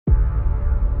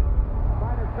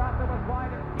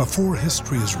Before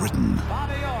history is written,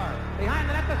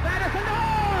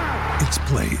 it's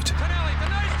played.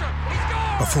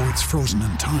 Before it's frozen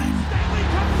in time,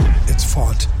 it's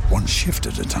fought one shift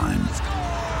at a time.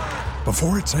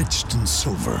 Before it's etched in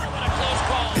silver,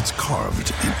 it's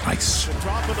carved in ice.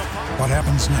 What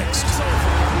happens next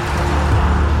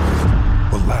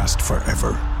will last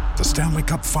forever. The Stanley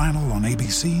Cup Final on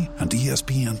ABC and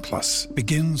ESPN Plus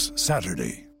begins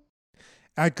Saturday.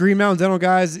 At Green Mountain Dental,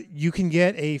 guys, you can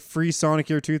get a free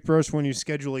Sonicare toothbrush when you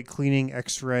schedule a cleaning,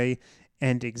 x-ray,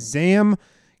 and exam.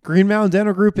 Green Mountain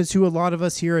Dental Group is who a lot of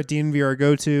us here at DNVR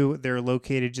go to. They're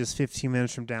located just 15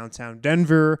 minutes from downtown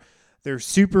Denver. They're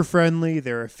super friendly.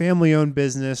 They're a family-owned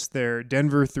business. They're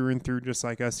Denver through and through, just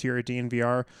like us here at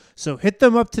DNVR. So hit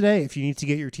them up today if you need to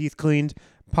get your teeth cleaned.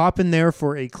 Pop in there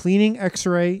for a cleaning,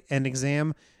 x-ray, and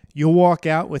exam. You'll walk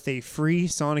out with a free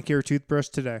Sonicare toothbrush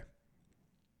today.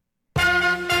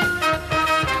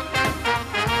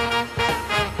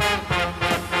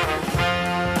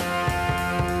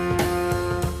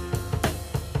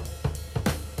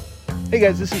 Hey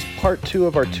guys, this is part 2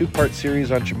 of our 2-part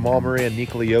series on Jamal Murray and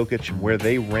Nikola Jokic and where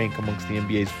they rank amongst the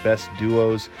NBA's best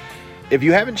duos. If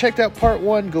you haven't checked out part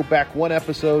 1, go back one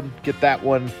episode, get that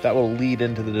one. That will lead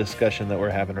into the discussion that we're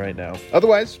having right now.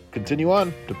 Otherwise, continue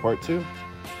on to part 2.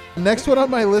 Next one on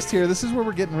my list here, this is where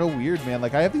we're getting real weird, man.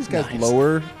 Like, I have these guys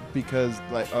lower because,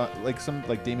 like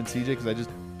Damon CJ, because I just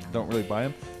don't really buy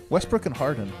him. Westbrook and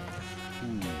Harden.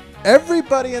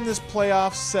 Everybody in this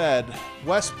playoff said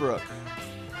Westbrook.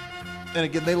 And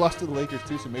again, they lost to the Lakers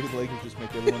too, so maybe the Lakers just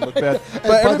make everyone look bad.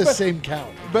 But by the same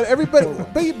count. But everybody,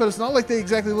 but it's not like they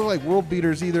exactly look like world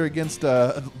beaters either against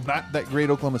not that great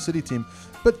Oklahoma City team.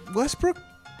 But Westbrook,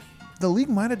 the league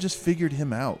might have just figured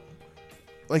him out.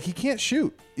 Like, he can't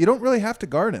shoot. You don't really have to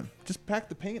guard him. Just pack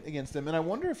the paint against him. And I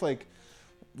wonder if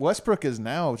Westbrook is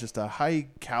now just a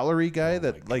high-calorie guy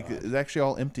is actually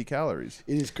all empty calories.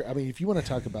 It is. I mean, if you want to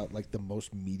talk about the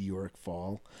most meteoric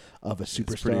fall of a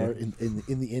superstar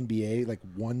in the NBA, like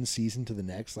one season to the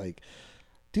next,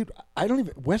 dude, I don't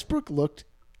even. Westbrook looked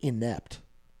inept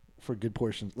for good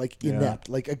portions, inept,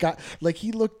 like a guy,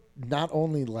 he looked not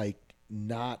only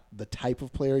not the type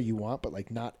of player you want, but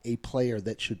not a player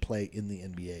that should play in the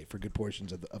NBA for good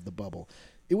portions of the bubble.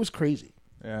 It was crazy.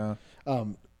 Yeah.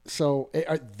 So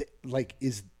are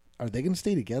they going to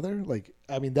stay together?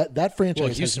 I mean, that franchise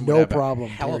has Houston no would have problem.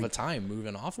 A hell of a time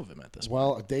moving off of him at this point.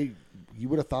 Well, you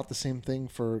would have thought the same thing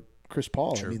for Chris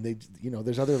Paul. True. I mean,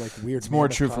 there's other weird. It's more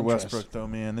true contrasts. for Westbrook, though,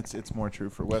 man. It's more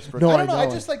true for Westbrook. No, I don't know. I I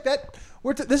just like that.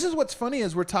 This is what's funny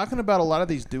is we're talking about a lot of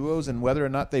these duos and whether or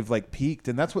not they've peaked,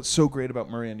 and that's what's so great about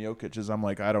Murray and Jokic is I'm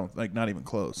I don't not even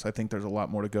close. I think there's a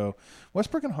lot more to go.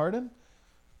 Westbrook and Harden,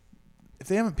 if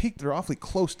they haven't peaked, they're awfully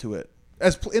close to it.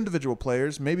 As individual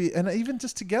players, maybe, and even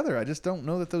just together, I just don't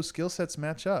know that those skill sets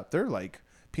match up. They're like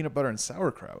peanut butter and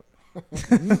sauerkraut.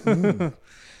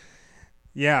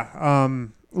 Yeah.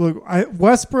 Look,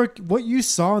 Westbrook, what you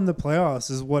saw in the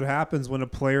playoffs is what happens when a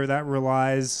player that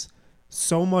relies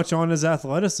so much on his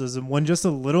athleticism, when just a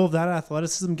little of that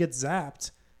athleticism gets zapped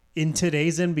in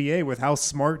today's NBA with how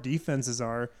smart defenses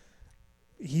are,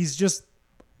 he's just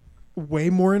way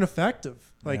more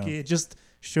ineffective. It just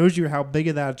shows you how big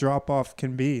of that drop-off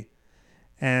can be.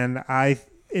 And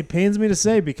it pains me to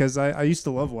say because I used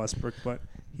to love Westbrook, but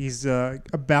he's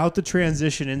about to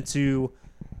transition into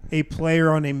a player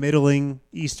on a middling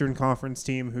Eastern Conference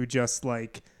team who just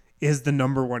is the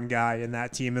number one guy, and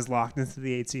that team is locked into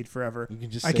the 8 seed forever.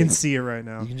 I can see it right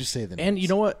now. You can just say that. And you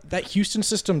know what? That Houston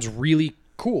system's really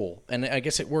cool, and I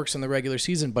guess it works in the regular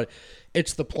season, but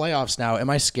it's the playoffs now.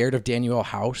 Am I scared of Daniel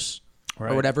House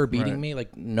or whatever beating me?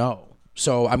 No.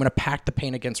 So I'm going to pack the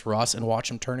paint against Russ and watch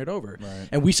him turn it over. Right.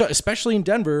 And we saw, especially in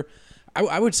Denver,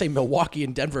 I would say Milwaukee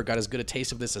and Denver got as good a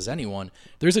taste of this as anyone.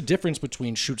 There's a difference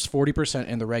between shoots 40%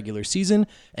 in the regular season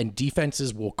and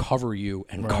defenses will cover you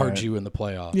and guard you in the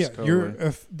playoffs. Yeah, totally.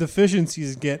 Your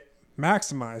deficiencies get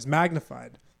magnified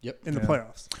in the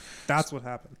playoffs. That's what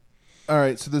happened. All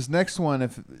right, so this next one,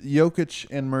 if Jokic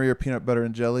and Murray are peanut butter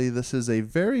and jelly, this is a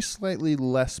very slightly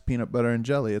less peanut butter and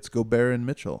jelly. It's Gobert and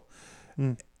Mitchell.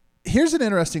 Here's an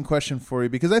interesting question for you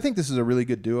because I think this is a really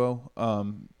good duo.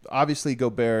 Obviously,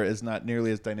 Gobert is not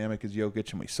nearly as dynamic as Jokic,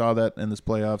 and we saw that in this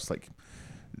playoffs.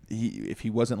 If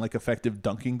he wasn't effective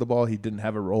dunking the ball, he didn't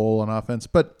have a role on offense.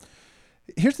 But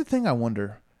here's the thing I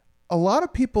wonder. A lot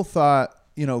of people thought,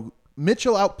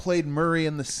 Mitchell outplayed Murray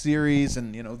in the series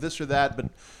and, this or that, but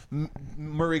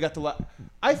Murray got the lot.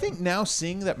 I think now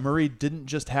seeing that Murray didn't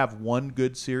just have one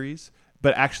good series,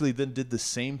 but actually then did the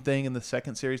same thing in the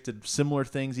second series, did similar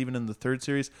things even in the third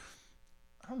series,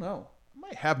 I don't know. I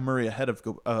might have Murray ahead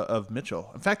of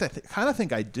Mitchell. In fact, I kind of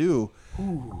think I do.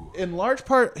 Ooh. In large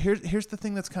part, here's the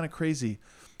thing that's kind of crazy.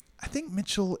 I think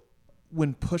Mitchell,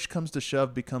 when push comes to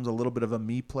shove, becomes a little bit of a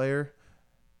me player.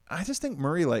 I just think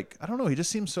Murray, I don't know, he just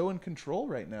seems so in control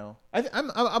right now. I'm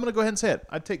going to go ahead and say it.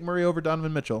 I'd take Murray over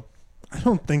Donovan Mitchell. I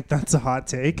don't think that's a hot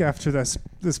take after this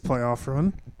playoff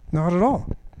run. Not at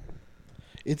all.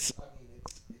 It's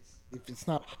if it's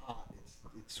not hot,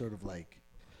 it's sort of like.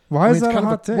 Why is that a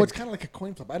hot take? Well, it's kind of like a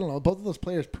coin flip. I don't know. Both of those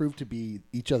players proved to be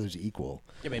each other's equal.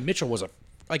 Yeah, I mean, Mitchell was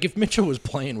if Mitchell was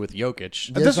playing with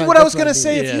Jokic. This is what I was going to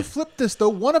say. If you flip this, though,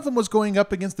 one of them was going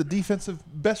up against the defensive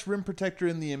best rim protector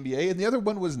in the NBA, and the other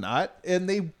one was not, and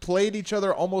they played each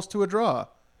other almost to a draw.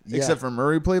 Yeah. Except for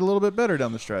Murray played a little bit better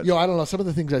down the stretch. I don't know. Some of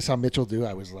the things I saw Mitchell do,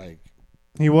 I was like,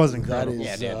 he was incredible.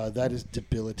 That is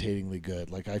debilitatingly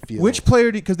good. I feel. Which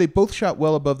player, because they both shot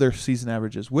well above their season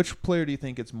averages, which player do you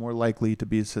think it's more likely to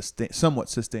be somewhat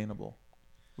sustainable?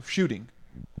 Shooting.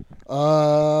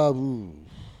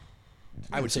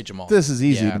 I would say Jamal. This is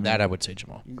easy. Yeah, that I would say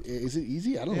Jamal. Is it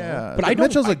easy? I don't know. But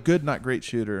Mitchell's a good, not great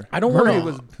shooter. I don't Murray want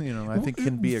was, I think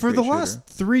can be a for great the shooter. last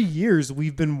 3 years.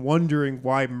 We've been wondering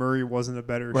why Murray wasn't a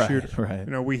better shooter.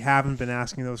 Right. We haven't been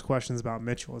asking those questions about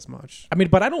Mitchell as much. I mean,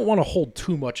 but I don't want to hold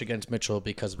too much against Mitchell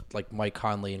because Mike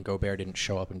Conley and Gobert didn't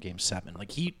show up in Game 7.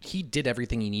 He did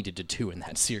everything he needed to do in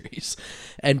that series,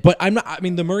 but I'm not. I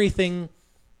mean, the Murray thing.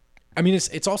 I mean,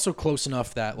 it's also close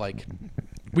enough that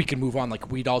we can move on.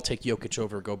 We'd all take Jokic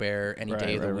over Gobert any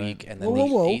day of the week, and then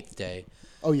the eighth day.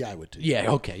 Oh yeah, I would too.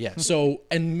 Yeah. Okay. Yeah. So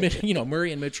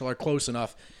Murray and Mitchell are close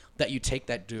enough that you take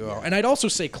that duo, and I'd also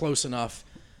say close enough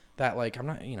that I'm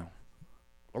not.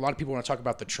 A lot of people want to talk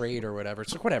about the trade or whatever.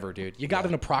 It's whatever, dude. You got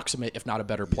an approximate, if not a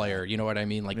better player. You know what I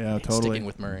mean? Totally. Sticking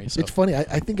with Murray. So. It's funny.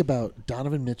 I think about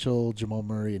Donovan Mitchell, Jamal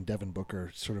Murray, and Devin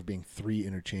Booker sort of being 3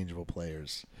 interchangeable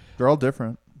players. They're all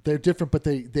different. They're different, but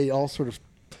they all sort of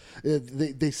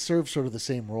they serve sort of the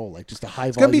same role, just a high volume.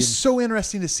 It's going to be so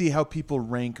interesting to see how people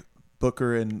rank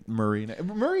Booker and Murray.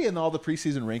 Murray in all the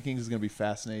preseason rankings is going to be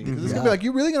fascinating because it's going to be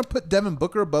you really going to put Devin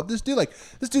Booker above this dude?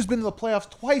 This dude's been in the playoffs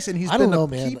twice and he's been a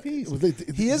key piece.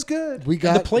 He is good. We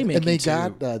got the playmaking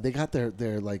and they got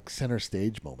their center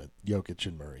stage moment. Jokic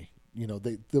and Murray.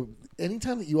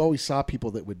 Anytime that you always saw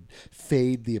people that would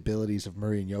fade the abilities of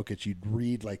Murray and Jokic, you'd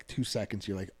read 2 seconds.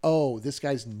 You're like, oh, this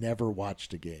guy's never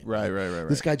watched a game. Right.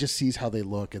 This guy just sees how they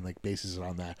look and bases it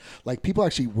on that. People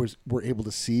actually were able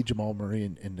to see Jamal Murray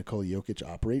and Nikola Jokic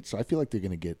operate. So I feel like they're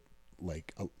going to get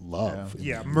a love.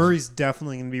 Yeah, Murray's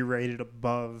definitely going to be rated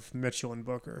above Mitchell and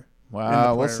Booker.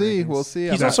 Wow, we'll see. We'll see.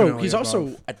 He's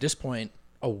also at this point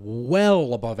a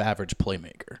well above average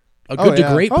playmaker. A good to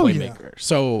great playmaker. Yeah.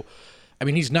 So, I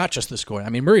mean, he's not just the scorer. I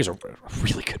mean, Murray's a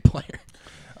really good player.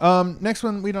 Next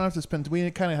one, we don't have to spend. We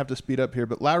kind of have to speed up here,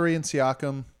 but Lowry and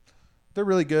Siakam, they're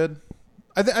really good.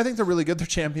 I think they're really good. They're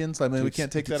champions. I mean, we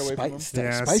can't take that away from them.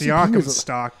 Yeah, Siakam's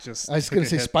stock just. I was going to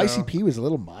say, Spicy P was a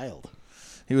little mild.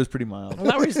 He was pretty mild.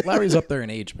 Lowry's up there in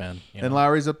age, man. And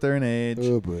Lowry's up there in age.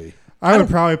 Oh boy. I would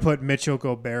probably put Mitchell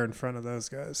Gobert in front of those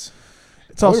guys.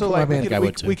 It's also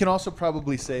we can also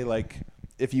probably say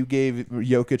if you gave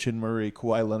Jokic and Murray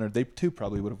Kawhi Leonard, they too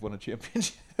probably would have won a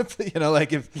championship. If they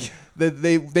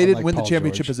didn't win the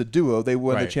championship as a duo, they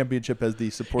won the championship as the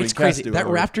supporting cast duo. It's crazy. That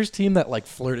Raptors team that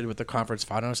flirted with the conference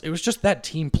finals, it was just that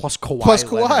team plus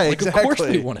Kawhi. Exactly. Of course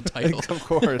they won a title. Of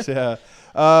course, yeah.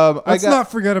 Let's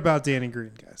not forget about Danny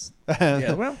Green, guys. Oh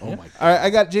my God. All right, I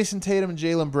got Jason Tatum and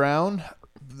Jaylen Brown.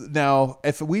 Now,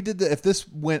 if this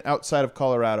went outside of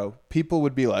Colorado, people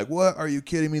would be like, "What? Are you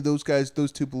kidding me? Those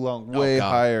two belong way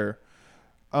higher."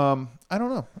 I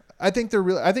don't know. I think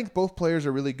I think both players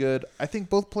are really good. I think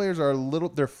both players are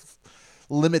their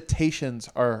limitations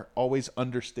are always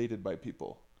understated by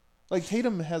people.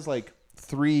 Tatum has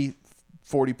 3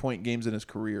 40-point games in his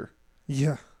career.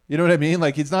 Yeah. You know what I mean?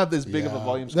 He's not this big of a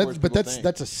volume scorer. But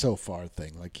that's a so far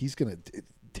thing.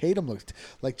 Tatum looks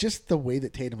just the way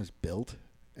that Tatum is built.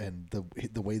 And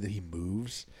the way that he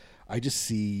moves, I just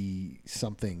see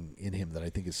something in him that I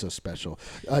think is so special.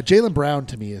 Jaylen Brown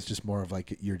to me is just more of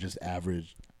you're just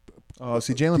average. Oh,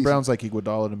 see, Jaylen Brown's like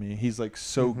Iguodala to me. He's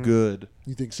so good.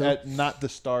 You think so? At not the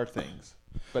star things,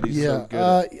 but he's so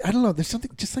good. I don't know. There's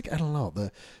something just I don't know.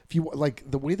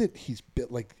 The way that he's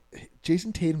built,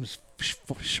 Jason Tatum's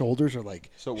shoulders are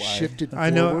so wide. Shifted.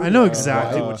 I know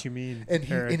exactly what you mean. And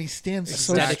he stands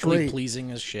so aesthetically straight,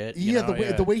 pleasing as shit. Yeah,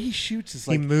 the way he shoots is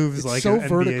he moves like so an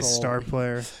vertical. NBA star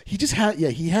player. He just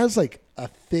he has a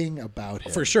thing about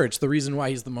him. For sure, it's the reason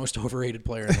why he's the most overrated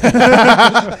player in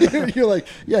the world.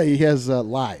 You're he has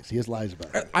lies. He has lies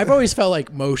about him. I've always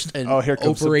felt most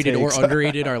overrated or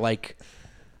underrated are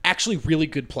actually really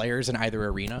good players in either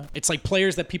arena. It's like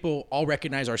players that people all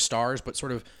recognize are stars, but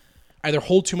sort of either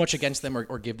hold too much against them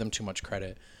or give them too much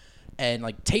credit. And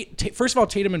like first of all,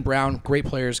 Tatum and Brown, great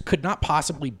players, could not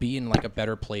possibly be in like a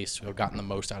better place to have gotten the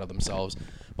most out of themselves.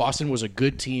 Boston was a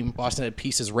good team. Boston had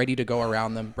pieces ready to go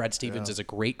around them. Brad Stevens is a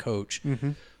great coach.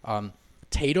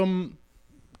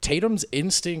 Tatum's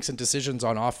instincts and decisions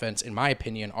on offense, in my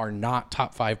opinion, are not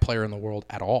top 5 player in the world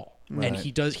at all. Right. And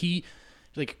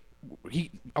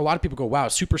a lot of people go, wow,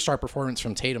 superstar performance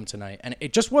from Tatum tonight. And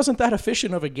it just wasn't that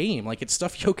efficient of a game. Like, it's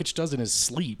stuff Jokic does in his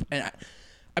sleep. And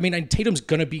Tatum's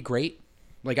going to be great.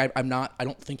 Like, I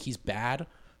don't think he's bad.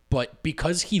 But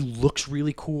because he looks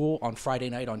really cool on Friday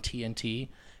night on TNT,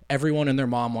 everyone and their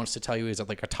mom wants to tell you he's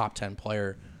like a top 10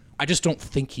 player. I just don't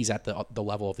think he's at the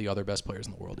level of the other best players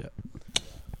in the world yet.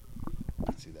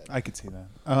 I could see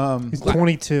that. He's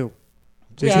 22.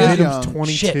 Yeah. Tatum's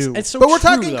 22. Shit. It's so But we're true,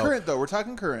 talking though. current, though. We're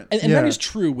talking current. And that is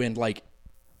true when, like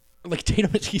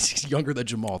Tatum, he's younger than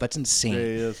Jamal. That's insane. Yeah, he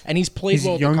is. And he's played He's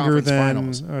well at the younger conference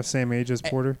than finals. same age as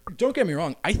Porter. Don't get me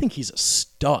wrong. I think he's a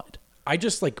stud. I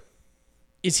just, like,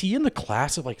 is he in the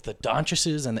class of, like, the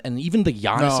Doncic's and even the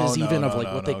Giannis's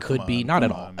what they could be? Not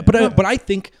at all. But I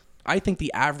think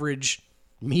the average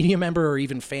media member or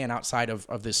even fan outside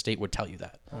of this state would tell you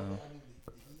that.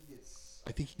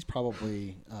 I think he's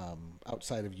probably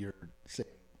outside of your saying,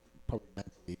 probably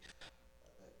mentally,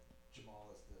 that Jamal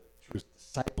is the truest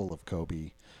disciple of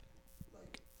Kobe.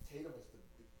 Like, Tatum is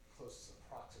the closest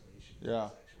approximation to his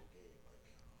actual game.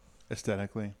 Like,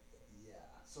 Aesthetically. Yeah.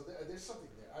 So there's something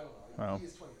there. I don't know. Wow. He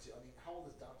is 22. I mean, how old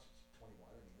is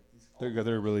Doncic? 21.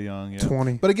 They're really young. Yeah.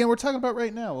 20. But again, we're talking about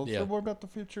right now. We'll Yeah. more about the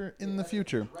future in the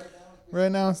future.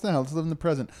 Right now it's now. Let's live in the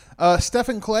present. Steph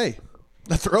and Clay,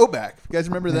 the throwback. You guys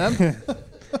remember them?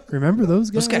 Remember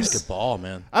those guys? Those guys could ball,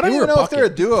 man. I don't They even were know if they're a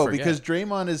bucket. duo Forget. because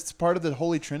Draymond is part of the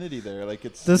Holy Trinity there. Like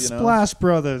it's The Splash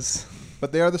Brothers.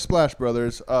 But they are the Splash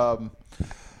Brothers.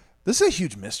 This is a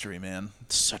huge mystery, man.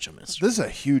 It's such a mystery. This is a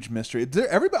huge mystery.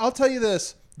 Everybody, I'll tell you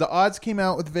this: the odds came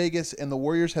out with Vegas, and the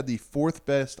Warriors had the 4th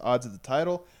best odds at the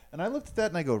title. And I looked at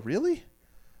that and I go, "Really?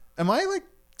 Am I like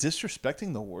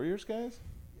disrespecting the Warriors, guys?"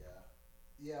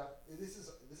 Yeah. This is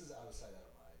out of sight,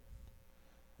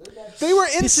 out of mind. They were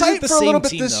in This sight isn't the for a little same bit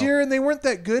team, this though. year, and they weren't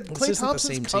that good. This Klay isn't the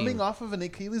Thompson's same coming team. off of an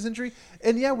Achilles injury,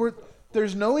 and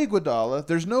there's no Iguodala,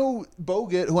 there's no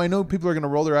Bogut, who I know people are going to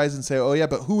roll their eyes and say, "Oh yeah,"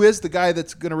 but who is the guy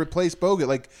that's going to replace Bogut?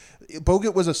 Like,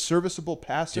 Bogut was a serviceable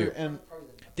passer, Dude. and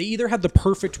They either had the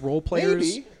perfect role players.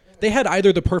 Maybe. They had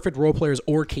either the perfect role players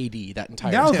or KD that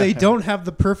entire Now time. they don't have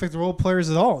the perfect role players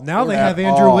at all. Now they At have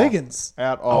Andrew all. Wiggins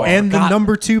at all. and the God.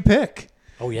 number 2 pick.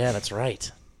 Oh yeah, that's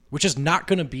right. Which is not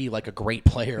going to be like a great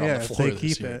player on Yeah, the if floor they this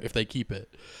keep year it. if they keep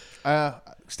it.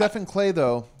 Steph and Clay,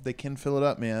 though, they can fill it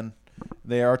up, man.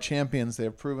 They are champions. They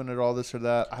have proven it, all this or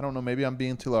that. I don't know. Maybe I'm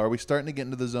being too low. Are we starting to get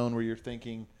into the zone where you're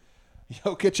thinking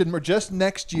Jokic and Murray, just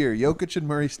next year, Jokic and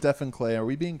Murray, Steph and Clay? Are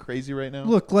we being crazy right now?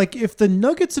 Look, like if the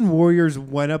Nuggets and Warriors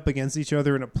went up against each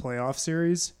other in a playoff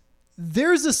series,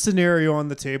 there's a scenario on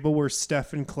the table where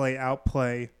Steph and Clay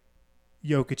outplay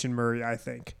Jokic and Murray, I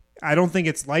think. I don't think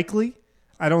it's likely.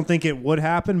 I don't think it would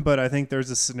happen, but I think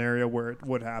there's a scenario where it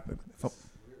would happen.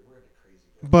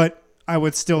 But I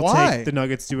would still Why? take the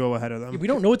Nuggets duo ahead of them. We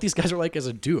don't know what these guys are like as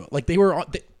a duo. Like they were on.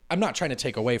 I'm not trying to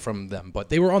take away from them, but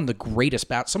they were on the greatest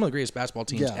some of the greatest basketball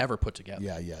teams Yeah. ever put together.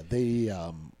 Yeah. They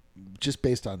just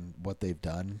based on what they've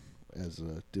done as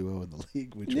a duo in the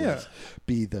league, which was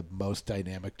be the most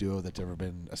dynamic duo that's ever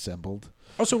been assembled.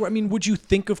 Also, I mean, would you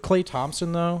think of Klay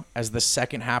Thompson though as the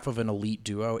second half of an elite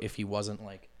duo if he wasn't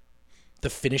like the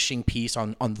finishing piece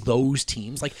on those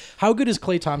teams? Like, how good is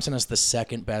Klay Thompson as the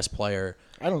second best player?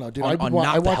 I don't know, dude. On I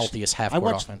not the watched, healthiest half I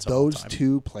court watched offense of all those time.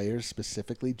 2 players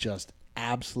specifically just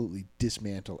absolutely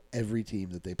dismantle every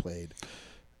team that they played.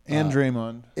 And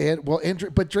Draymond.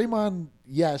 But Draymond,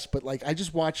 yes, but like I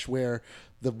just watched where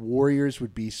the Warriors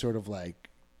would be sort of like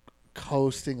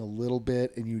coasting a little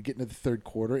bit, and you would get into the third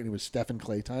quarter, and it was Steph and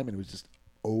Clay time, and it was just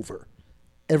over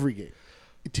every game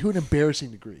to an embarrassing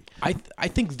degree. I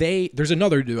think there's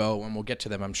another duo, and we'll get to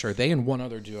them, I'm sure. They and one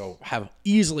other duo have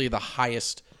easily the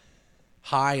highest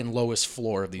high and lowest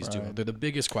floor of these duos. They're the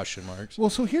biggest question marks.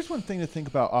 Well, so here's one thing to think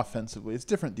about offensively. It's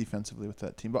different defensively with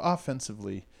that team, but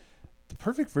offensively, the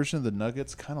perfect version of the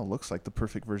Nuggets kind of looks like the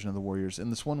perfect version of the Warriors in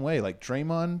this one way. Like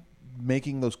Draymond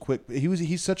making those quick.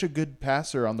 He's such a good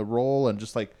passer on the roll and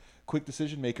just like quick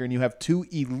decision maker, and you have 2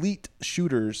 elite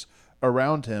shooters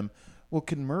around him. Well,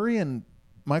 can Murray and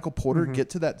Michael Porter get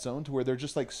to that zone to where there's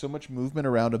just like so much movement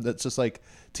around him that's just like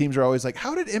teams are always like,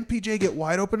 how did MPJ get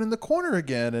wide open in the corner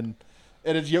again? And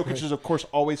it's Jokic is of course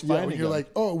always finding when you're him. like,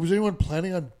 oh, was anyone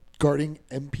planning on guarding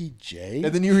MPJ.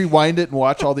 And then you rewind it and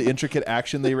watch all the intricate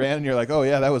action they ran, and you're like, oh,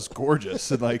 yeah, that was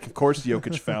gorgeous. And, like, of course,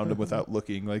 Jokic found him without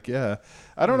looking. Like, yeah.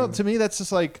 I don't know. To me, that's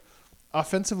just, like,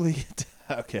 offensively...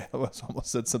 Okay, I almost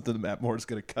said something that Matt Moore's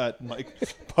going to cut and, like,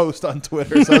 post on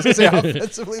Twitter. So I was going to say,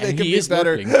 offensively, they can be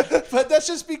better. But that's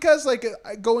just because, like,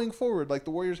 going forward, like,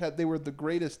 the Warriors they were the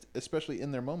greatest, especially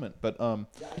in their moment. But I need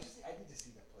to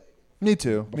see them play again. Me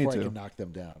too. Before I can knock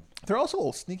them down. They're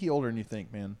also sneaky older than you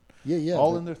think, man. Yeah.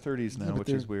 All in their 30s now, which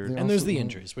is weird. And there's the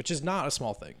injuries, which is not a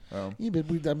small thing. Yeah, but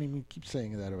we keep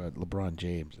saying that about LeBron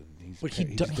James, and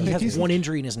he has one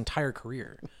injury in his entire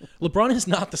career. LeBron is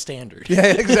not the standard. Yeah,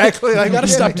 exactly. I got to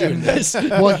stop doing this.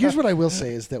 Well, here's what I will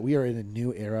say is that we are in a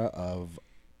new era of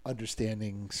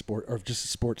understanding sport, or just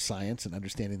sports science, and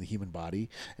understanding the human body,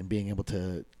 and being able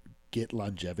to get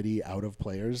longevity out of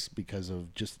players because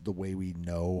of just the way we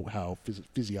know how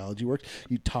physiology works.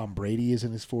 Tom Brady is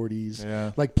in his 40s.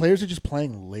 Yeah. Like, players are just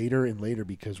playing later and later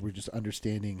because we're just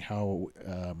understanding how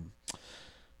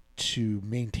to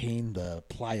maintain the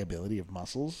pliability of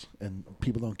muscles, and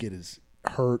people don't get as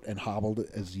hurt and hobbled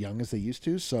as young as they used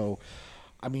to. So,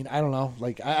 I mean, I don't know.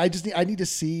 Like, I need to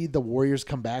see the Warriors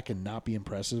come back and not be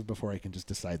impressive before I can just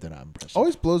decide they're not impressive.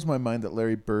 Always blows my mind that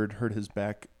Larry Bird hurt his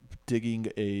back digging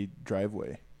a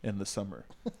driveway in the summer.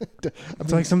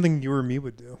 It's like something you or me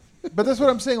would do. But that's what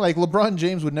I'm saying. Like, LeBron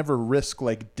James would never risk,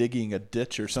 like, digging a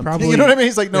ditch or something. Probably, you know what I mean?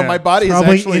 He's like, no, my body is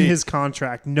probably actually in his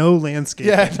contract. No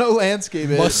landscaping. Yeah, no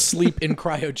landscaping. Must sleep in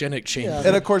cryogenic chamber.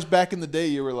 And of course, back in the day,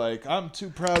 you were like, I'm too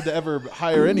proud to ever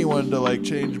hire anyone to, like,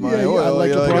 change my oil. Like,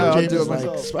 You're LeBron I'll James do is it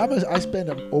myself. I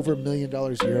spend over $1 million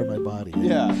a year on my body.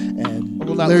 Yeah. And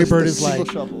Well, not Larry listen Bird to is single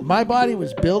like, shovel. my body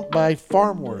was built by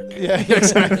farm work. Yeah,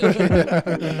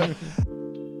 exactly.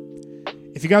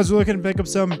 If you guys are looking to pick up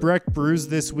some Breck brews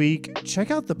this week, check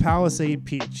out the Palisade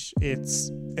Peach. It's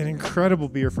an incredible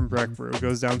beer from Breck Brew. It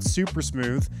goes down super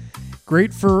smooth.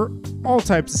 Great for all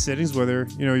types of sittings, whether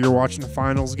you're watching a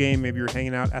finals game, maybe you're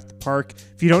hanging out at the park.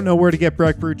 If you don't know where to get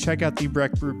Breck Brew, check out the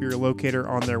Breck Brew beer locator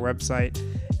on their website.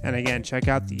 And again, check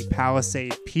out the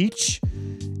Palisade Peach.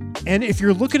 And if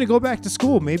you're looking to go back to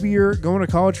school, maybe you're going to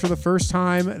college for the first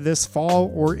time this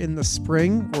fall or in the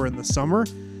spring or in the summer,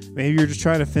 maybe you're just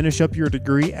trying to finish up your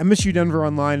degree, MSU Denver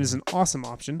Online is an awesome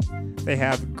option. They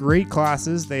have great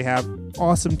classes, they have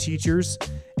awesome teachers,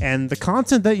 and the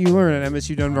content that you learn at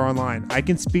MSU Denver Online, I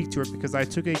can speak to it because I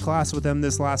took a class with them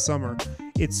this last summer.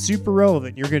 It's super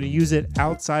relevant. You're going to use it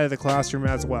outside of the classroom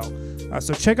as well.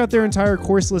 So check out their entire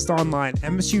course list online,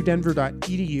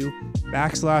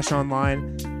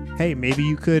 msudenver.edu/online. Hey, maybe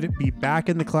you could be back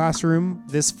in the classroom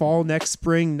this fall, next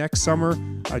spring, next summer,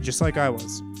 just like I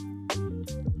was.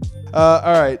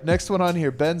 All right, next one on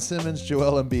here, Ben Simmons,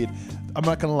 Joel Embiid. I'm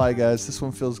not gonna lie, guys, this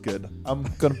one feels good. I'm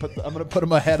gonna put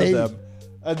them ahead of them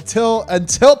until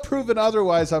proven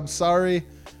otherwise. I'm sorry.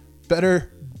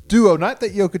 Better duo. Not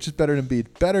that Jokic is better than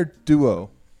Embiid. Better duo.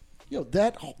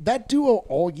 That duo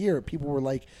all year, people were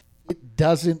like, it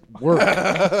doesn't work.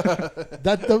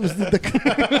 that was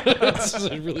the That's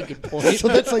a really good point. So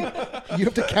that's like, you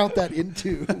have to count that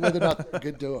into whether or not they're a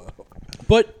good duo.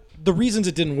 But the reasons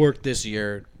it didn't work this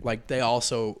year, like their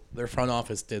front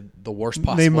office did the worst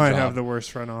possible job. They might have the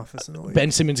worst front office in the league. Ben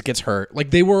Simmons gets hurt.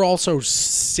 Like, they were also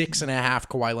 6.5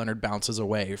 Kawhi Leonard bounces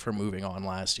away from moving on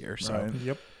last year. So Right.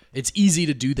 Yep. It's easy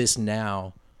to do this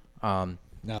now. I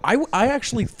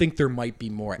actually think there might be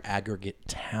more aggregate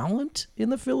talent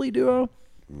in the Philly duo,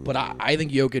 but I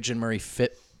think Jokic and Murray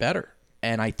fit better.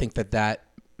 And I think that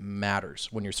matters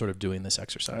when you're sort of doing this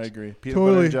exercise. I agree. Peanut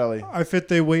butter and jelly.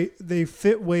 They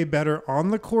fit way better on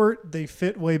the court. They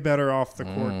fit way better off the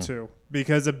court too.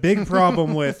 Because a big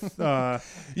problem with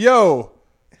Embiid's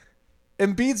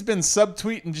been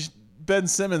subtweeting Ben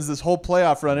Simmons this whole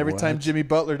playoff run every time Jimmy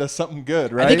Butler does something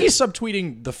good, right? I think he's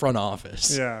subtweeting the front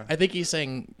office. Yeah. I think he's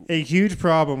saying a huge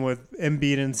problem with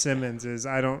Embiid and Simmons is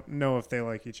I don't know if they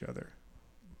like each other.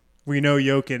 We know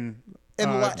Jokic and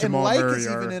Jamal Like Murray is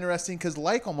are even interesting because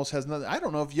like almost has nothing. I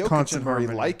don't know if Jokic constant and Murray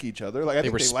harmony. like each other. Like I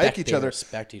think they respect, like each other,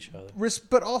 respect each other,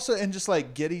 but also and just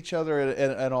like get each other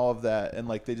and all of that, and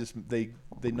like they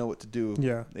know what to do.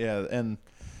 Yeah. And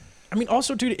I mean,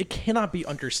 also, dude, it cannot be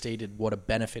understated what a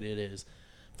benefit it is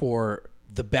for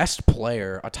the best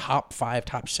player, a top 5,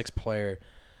 top 6 player,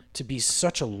 to be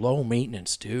such a low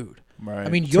maintenance dude. Right. I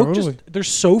mean, Totally. there's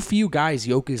so few guys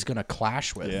Jokic is gonna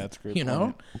clash with. Yeah, that's a great You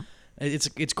know, point.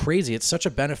 it's crazy. It's such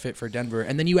a benefit for Denver,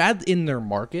 and then you add in their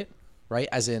market, right?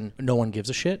 As in, no one gives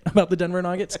a shit about the Denver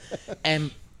Nuggets,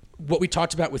 and what we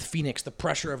talked about with Phoenix, the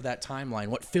pressure of that timeline,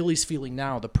 what Philly's feeling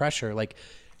now, the pressure. Like,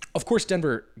 of course,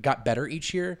 Denver got better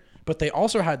each year, but they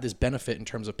also had this benefit in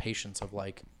terms of patience of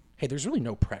like, hey, there's really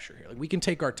no pressure here. Like, we can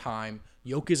take our time.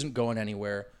 Yoke isn't going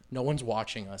anywhere. No one's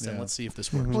watching us, and let's see if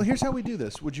this works. Well, here's how we do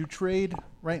this. Would you trade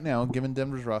right now, given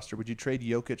Denver's roster, would you trade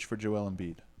Jokic for Joel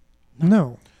Embiid?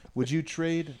 No. Would you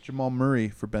trade Jamal Murray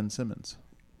for Ben Simmons?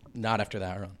 Not after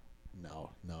that run. No.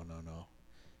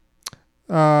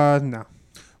 No.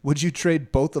 Would you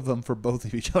trade both of them for both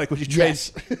of each other? Like, would you trade?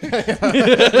 Yes.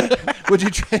 Would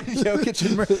you trade Jokic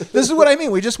and Murray? This is what I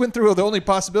mean. We just went through the only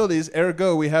possibilities.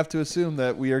 Ergo, we have to assume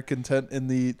that we are content in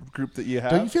the group that you have.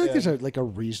 Don't you feel like there's a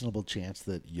reasonable chance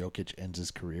that Jokic ends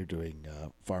his career doing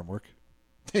farm work?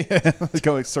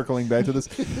 Going circling back to this,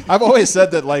 I've always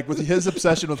said that like with his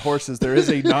obsession with horses, there is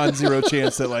a non-zero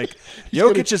chance that like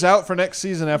Jokic is out for next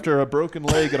season after a broken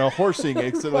leg and a horsing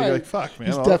accident. Right. Like fuck, man,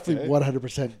 He's okay. definitely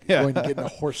 100% going to get in a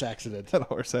horse accident. A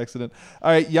horse accident.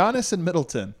 All right, Giannis and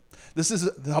Middleton. This is,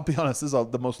 I'll be honest, this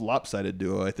is the most lopsided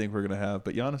duo I think we're gonna have.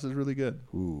 But Giannis is really good.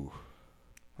 Ooh,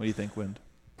 what do you think, Wind?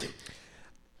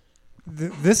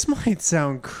 This might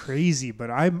sound crazy, but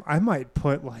I might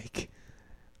put like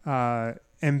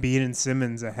Embiid and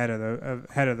Simmons ahead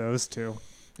of those two.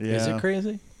 Yeah. Is it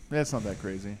crazy? That's not that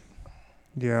crazy.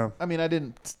 Yeah. I mean, I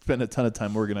didn't spend a ton of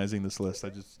time organizing this list. I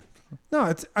just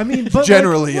but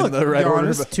generally like, in the right order.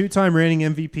 Giannis, two-time reigning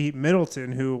MVP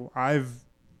Middleton, who I've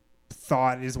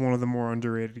thought is one of the more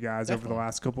underrated guys over the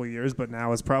last couple of years, but now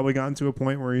has probably gotten to a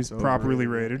point where he's properly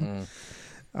rated. Maybe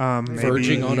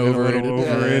Verging on even overrated. a little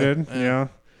overrated. Yeah.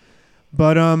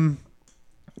 But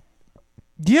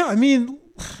yeah, I mean,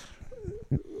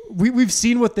 we've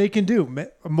seen what they can do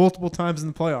multiple times in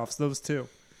the playoffs. Those two,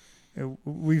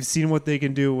 we've seen what they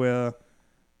can do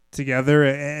together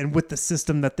and with the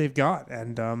system that they've got,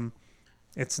 and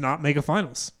it's not mega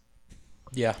finals.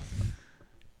 Yeah.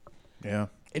 Yeah.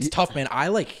 It's tough, man.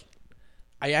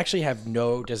 I actually have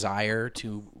no desire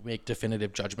to make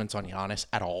definitive judgments on Giannis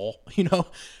at all. You know,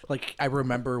 like I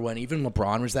remember when even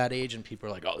LeBron was that age and people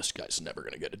were like, oh, this guy's never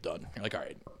going to get it done. You're like, all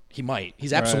right, he might.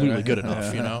 He's absolutely good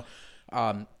enough, you know?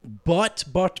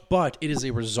 But it is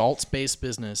a results-based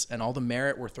business, and all the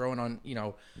merit we're throwing on, you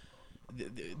know,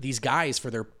 these guys for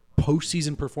their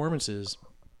postseason performances.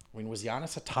 I mean, was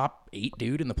Giannis a top 8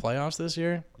 dude in the playoffs this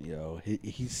year?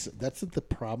 that's the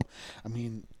problem. I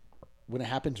mean, when it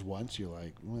happens once, you're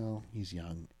like, well, he's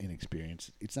young,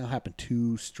 inexperienced. It's now happened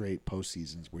 2 straight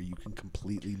postseasons where you can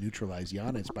completely neutralize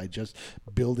Giannis by just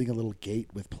building a little gate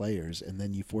with players, and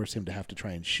then you force him to have to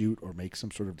try and shoot or make some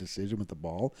sort of decision with the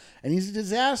ball, and he's a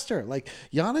disaster. Like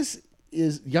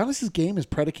Giannis's game is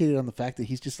predicated on the fact that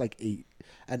he's just like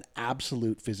an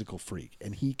absolute physical freak,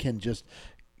 and he can just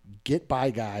get by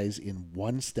guys in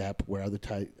one step where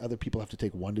other people have to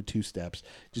take 1 to 2 steps.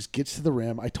 Just gets to the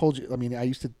rim. I told you. I mean, I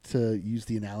used to use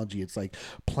the analogy. It's like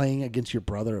playing against your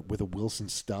brother with a Wilson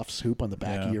Stuffs hoop on the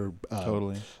back of your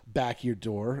back of your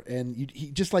door, and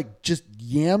he just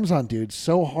yams on dudes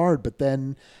so hard. But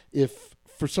then if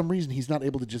for some reason he's not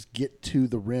able to just get to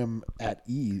the rim at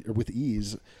ease or with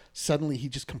ease, suddenly he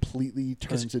just completely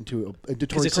turns into Torrey Craig.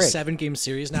 Because it's a 7-game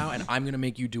series now, and I'm going to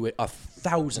make you do it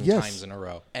 1,000 times in a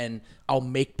row. And I'll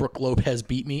make Brook Lopez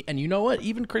beat me. And you know what?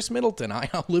 Even Chris Middleton,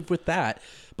 I'll live with that.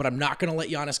 But I'm not going to let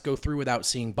Giannis go through without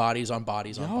seeing bodies on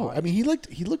bodies on bodies. I mean, he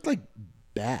looked like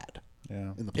bad.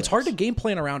 Yeah. In the it's hard to game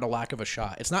plan around a lack of a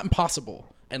shot. It's not impossible.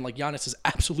 And like Giannis is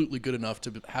absolutely good enough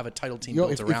to have a title team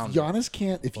built around him. Giannis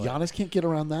can't get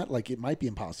around that, like it might be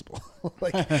impossible.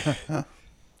 Like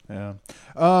yeah.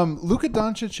 Luka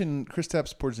Doncic and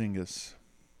Kristaps Porzingis.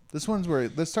 This one's where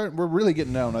we're really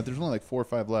getting down. There's only like 4 or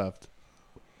 5 left.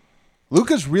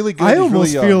 Luka's really good. I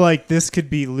almost feel like this could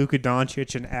be Luka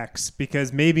Doncic and X,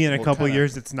 because maybe in a couple kinda.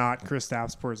 years it's not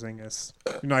Kristaps Porzingis.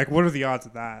 You know, like what are the odds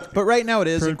of that? But right now it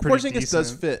is. Pretty And Porzingis decent.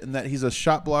 does fit in that he's a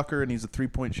shot blocker and he's a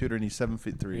 3-point shooter and he's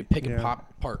 7'3". Pick and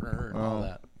pop partner and all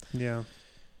that. Yeah.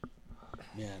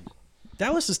 man,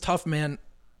 Dallas is tough, man.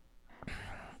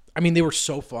 I mean, they were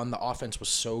so fun. The offense was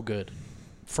so good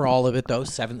for all of it, though.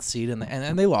 7th seed,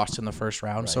 and they lost in the first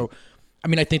round. Right. So, I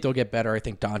mean, I think they'll get better. I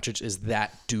think Doncic is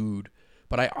that dude.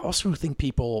 But I also think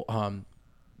people,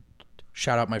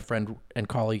 shout out my friend and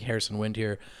colleague Harrison Wind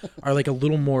here, are like a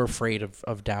little more afraid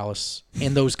of Dallas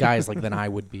and those guys like than I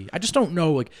would be. I just don't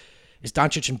know. Like, is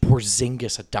Doncic and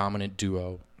Porzingis a dominant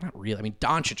duo? Not really. I mean,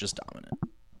 Doncic is dominant.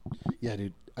 Yeah,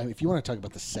 dude. I mean, if you want to talk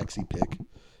about the sexy pick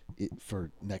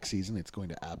for next season, it's going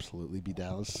to absolutely be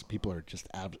Dallas. People are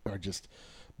just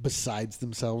besides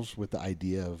themselves with the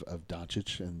idea of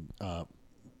Doncic, and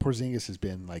Porzingis has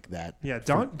been like that. Yeah,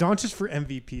 Doncic for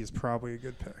MVP is probably a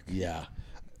good pick. Yeah.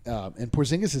 And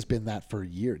Porzingis has been that for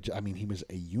years. I mean, he was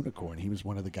a unicorn. He was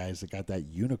one of the guys that got that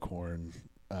unicorn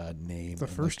name. The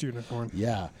first unicorn.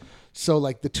 Yeah. So,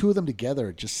 like, the two of them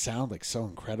together just sound like so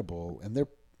incredible. And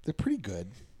they're pretty good.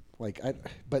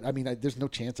 But I mean, there's no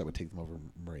chance I would take them over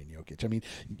Murray and Jokic. I mean,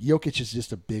 Jokic is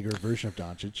just a bigger version of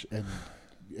Doncic,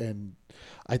 and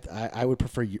I would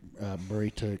prefer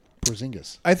Murray to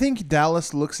Porzingis. I think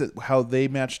Dallas looks at how they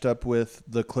matched up with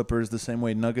the Clippers the same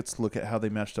way Nuggets look at how they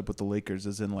matched up with the Lakers.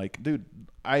 As in, like, dude,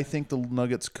 I think the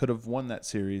Nuggets could have won that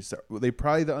series. They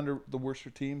probably the worst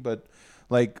team, but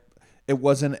like it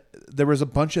wasn't. There was a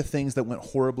bunch of things that went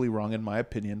horribly wrong, in my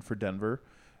opinion, for Denver.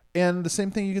 And the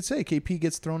same thing you could say, KP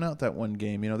gets thrown out that one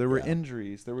game. You know, there were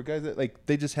injuries. There were guys that like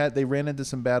they ran into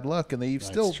some bad luck, and they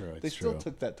still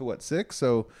took that to 6.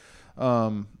 So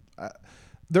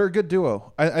they're a good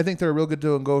duo. I think they're a real good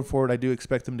duo, and going forward, I do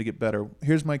expect them to get better.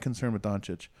 Here's my concern with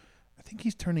Doncic. I think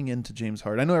he's turning into James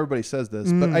Harden. I know everybody says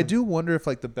this, but I do wonder if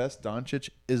like the best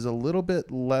Doncic is a little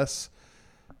bit less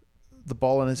the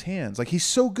ball in his hands. Like he's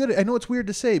so good. I know it's weird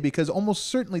to say because almost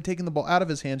certainly taking the ball out of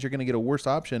his hands, you're going to get a worse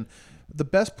option. The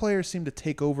best players seem to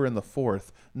take over in the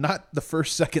fourth, not the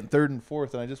first, second, third, and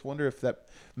fourth. And I just wonder if that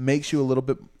makes you a little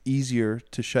bit easier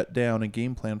to shut down and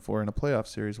game plan for in a playoff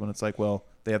series when it's like, well,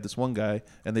 they have this one guy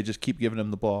and they just keep giving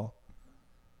him the ball.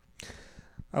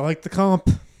 I like the comp.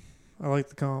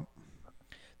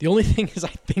 The only thing is, I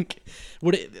think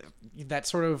that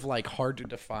sort of like hard to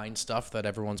define stuff that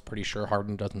everyone's pretty sure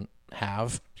Harden doesn't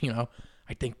have. You know,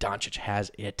 I think Doncic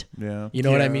has it. Yeah, you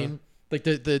know what I mean. Like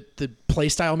the play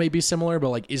style may be similar, but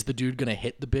like, is the dude gonna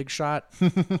hit the big shot?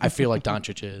 I feel like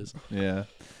Doncic is. Yeah,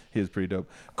 he is pretty dope.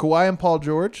 Kawhi and Paul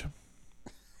George.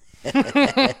 Well,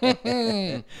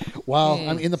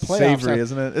 I mean, in the playoffs, savory,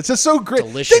 isn't it? It's just so great.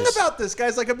 Delicious. Think about this,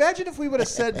 guys. Like, imagine if we would have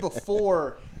said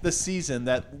before the season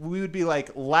that we would be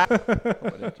like, or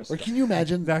can you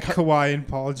imagine that Kawhi and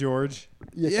Paul George?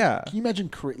 Yeah. Can you imagine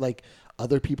like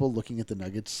other people looking at the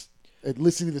Nuggets,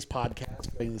 listening to this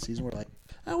podcast during the season, were like,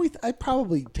 I'd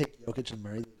probably take Jokic and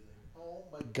Murray. Oh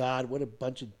my God, what a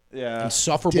bunch of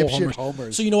insufferable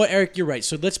homers. So you know what, Eric, you're right.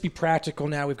 So let's be practical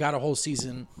now. We've got a whole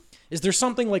season. Is there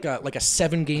something like a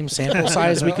 7-game sample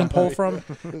size we can pull from?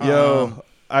 Yo,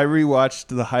 I rewatched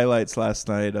the highlights last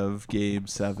night of Game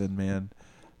 7. Man,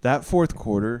 that fourth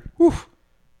quarter,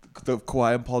 the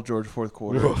Kawhi and Paul George fourth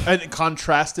quarter, and it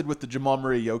contrasted with the Jamal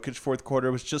Murray Jokic fourth quarter,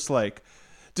 was just like.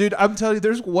 Dude, I'm telling you,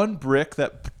 there's one brick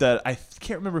that I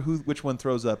can't remember which one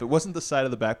throws up. It wasn't the side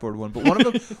of the backboard one, but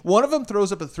one of them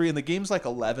throws up a 3, and the game's like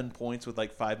 11 points with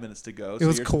like 5 minutes to go. It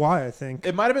was Kawhi, I think.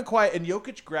 It might have been Kawhi, and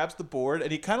Jokic grabs the board,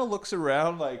 and he kind of looks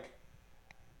around like,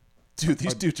 dude,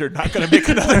 these dudes are not going to make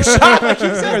another shot. Like,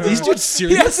 are these dudes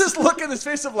serious? He has this look in his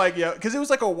face of like, yeah, because it was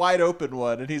like a wide open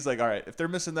one, and he's like, all right, if they're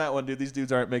missing that one, dude, these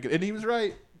dudes aren't making it. And he was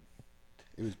right.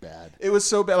 It was bad. It was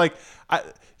so bad. Like,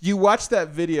 you watch that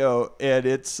video, and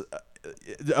it's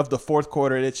of the fourth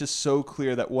quarter, and it's just so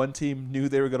clear that one team knew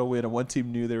they were going to win and one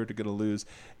team knew they were going to lose.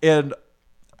 And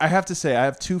I have to say, I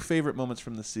have 2 favorite moments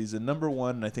from this season. Number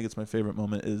one, and I think it's my favorite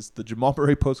moment, is the Jamal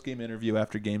Murray post-game interview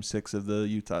after Game 6 of the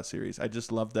Utah series. I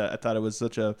just loved that. I thought it was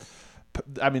such a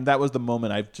 – I mean, that was the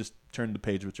moment I've just turned the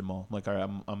page with Jamal. I'm like, all right,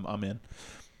 I'm in.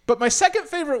 But my second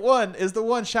favorite one is the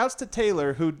one, shouts to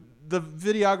Taylor, who – the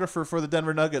videographer for the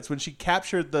Denver Nuggets, when she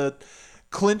captured the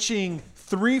clinching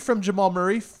 3 from Jamal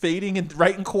Murray fading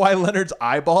right in Kawhi Leonard's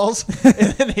eyeballs,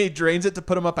 and then he drains it to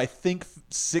put him up, I think,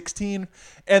 16.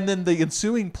 And then the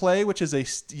ensuing play, which is a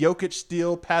Jokic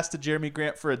steal pass to Jeremy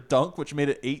Grant for a dunk, which made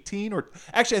it 18. Or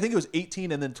actually, I think it was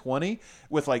 18 and then 20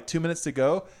 with like 2 minutes to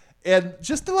go. And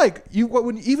just to like,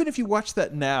 even if you watch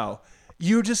that now,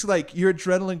 you're just like, your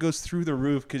adrenaline goes through the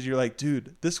roof because you're like,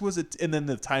 dude, this was it. And then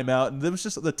the timeout, and it was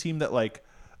just the team that like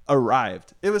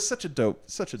arrived. It was such a dope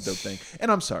thing.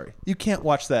 And I'm sorry, you can't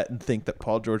watch that and think that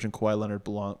Paul George and Kawhi Leonard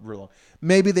belong.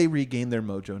 Maybe they regain their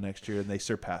mojo next year and they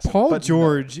surpass him. Paul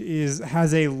George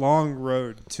has a long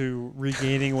road to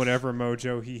regaining whatever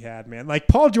mojo he had, man. Like,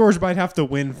 Paul George might have to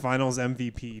win Finals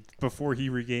MVP before he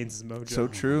regains his mojo. So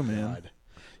true, man. God.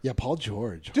 Yeah, Paul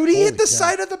George. Dude, he hit the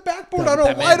side of the backboard on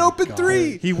a wide open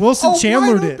 3. He Wilson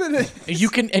Chandlered it.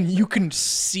 And you can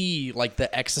see like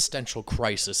the existential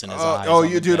crisis in his eyes. Oh,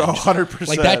 you do 100%.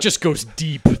 Like, that just goes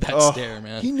deep. That stare,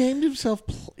 man. He named himself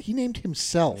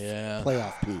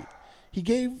Playoff P. He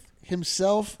gave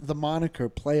himself the moniker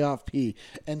Playoff P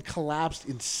and collapsed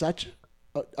in such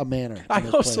a manner. I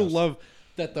also love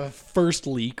that the first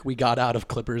leak we got out of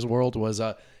Clippers World was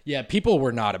people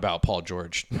were not about Paul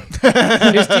George.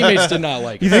 His teammates did not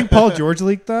like it. You think Paul George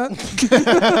leaked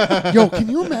that? Yo, can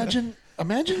you imagine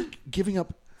giving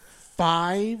up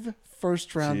 5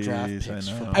 first-round draft picks?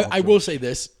 I will say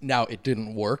this. Now, it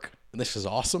didn't work. This is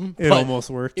awesome. It almost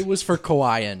worked. It was for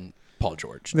Kawhi and Paul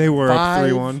George. They were up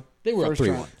 3-1. They were up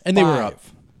 3-1. And they were up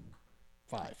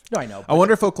 5. No, I know. I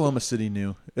wonder if Oklahoma City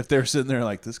knew. If they're sitting there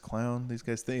like, this clown, these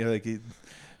guys think like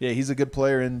he's a good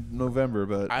player in November,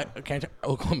 but I can't.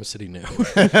 Oklahoma City knew.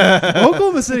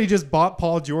 Oklahoma City just bought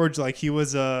Paul George like he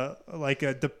was a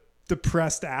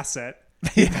depressed asset.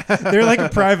 They're like a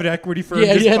private equity firm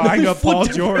buying up Paul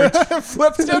George.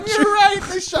 flipped him. You're right.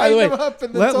 They shined him up.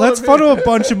 And let's funnel a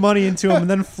bunch of money into him and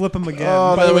then flip him again.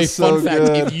 Oh, by the way, so fun fact: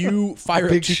 good. if you fire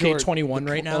up Big 2K21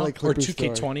 right now LA or Clippers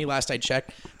 2K20, last I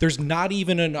checked, there's not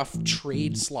even enough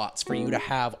trade slots for you to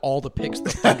have all the picks the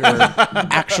Thunder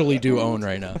actually do own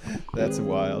right now. That's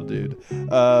wild, dude.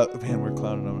 Man, we're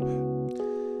clowning on.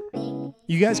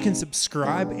 You guys can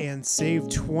subscribe and save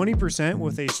 20%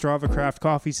 with a Strava Craft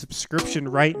Coffee subscription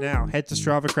right now. Head to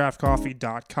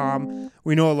StravaCraftCoffee.com.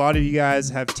 We know a lot of you guys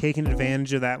have taken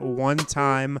advantage of that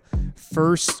one-time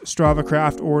first Strava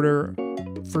Craft order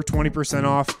for 20%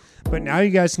 off. But now you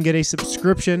guys can get a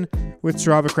subscription with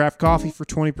Strava Craft Coffee for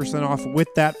 20% off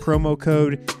with that promo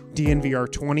code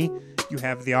DNVR20. You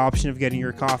have the option of getting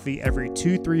your coffee every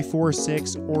 2, 3, 4,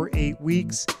 6, or 8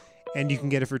 weeks. And you can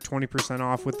get it for 20%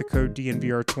 off with the code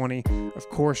DNVR20. Of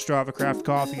course, Strava Craft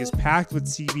Coffee is packed with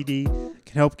CBD,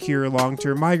 can help cure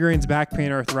long-term migraines, back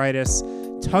pain, arthritis,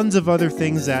 tons of other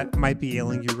things that might be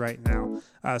ailing you right now.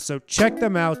 So check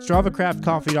them out,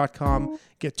 StravaCraftCoffee.com.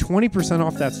 Get 20%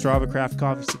 off that Strava Craft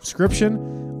Coffee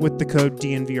subscription with the code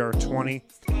DNVR20.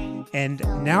 And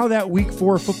now that Week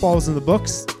 4 football is in the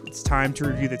books, it's time to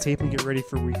review the tape and get ready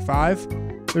for Week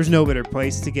 5. There's no better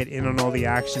place to get in on all the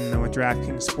action than with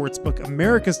DraftKings Sportsbook,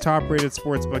 America's top-rated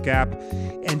sportsbook app.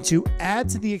 And to add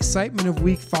to the excitement of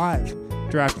Week 5,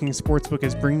 DraftKings Sportsbook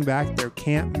is bringing back their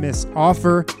can't-miss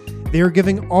offer. They are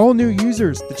giving all new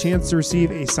users the chance to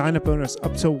receive a sign-up bonus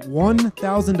up to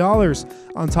 $1,000.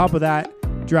 On top of that,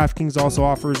 DraftKings also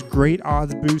offers great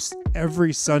odds boosts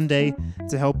every Sunday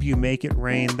to help you make it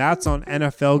rain. That's on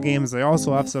NFL games. They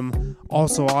also have some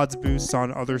odds boosts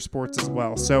on other sports as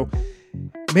well. So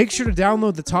make sure to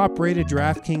download the top-rated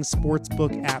DraftKings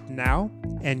Sportsbook app now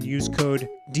and use code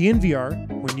DNVR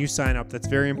when you sign up. That's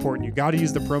very important. You got to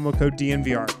use the promo code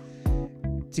DNVR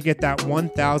to get that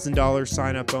 $1,000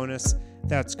 sign-up bonus.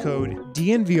 That's code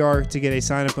DNVR to get a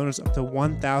sign-up bonus up to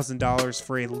 $1,000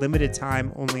 for a limited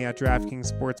time only at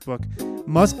DraftKings Sportsbook.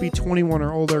 Must be 21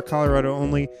 or older, Colorado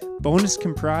only. Bonus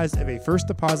comprised of a first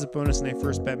deposit bonus and a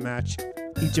first bet match,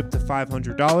 each up to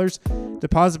 $500.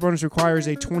 Deposit bonus requires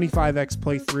a 25x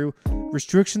playthrough.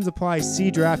 Restrictions apply. See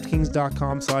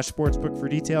DraftKings.com/sportsbook for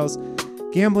details.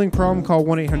 Gambling problem? Call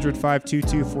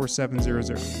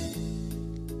 1-800-522-4700.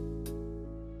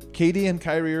 KD and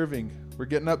Kyrie Irving. We're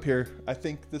getting up here. I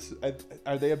think this.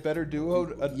 Are they a better duo?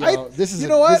 This is an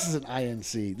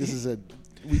INC. This is a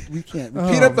we can't.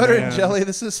 Peanut butter and jelly.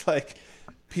 This is like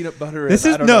peanut butter. This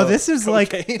and, is I don't know, this is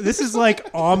cocaine. like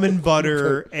almond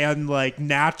butter and like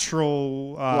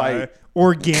natural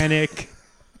organic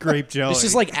grape jelly. This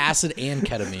is like acid and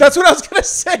ketamine. That's what I was gonna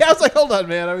say. I was like, hold on,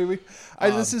 man. I mean,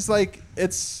 this is like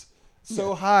it's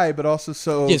so high, but also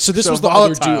so So this was the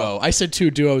volatile. other duo. I said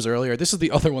 2 duos earlier. This is the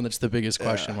other one that's the biggest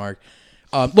question mark.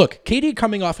 Look, KD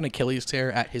coming off an Achilles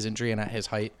tear at his injury and at his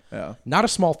height, not a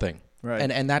small thing. Right.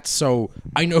 And that's so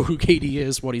I know who KD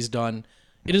is, what he's done.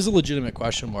 It is a legitimate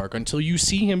question mark. Until you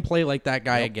see him play like that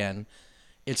guy again,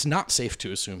 it's not safe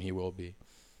to assume he will be.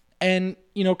 And,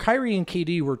 Kyrie and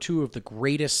KD were two of the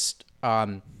greatest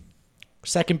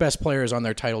second best players on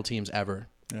their title teams ever.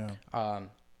 Yeah.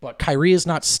 But Kyrie is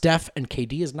not Steph and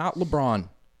KD is not LeBron.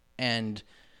 And,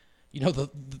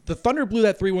 the Thunder blew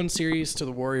that 3-1 series to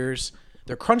the Warriors.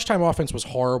 Their crunch time offense was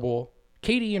horrible.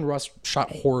 KD and Russ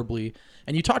shot horribly.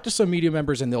 And you talk to some media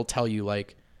members and they'll tell you,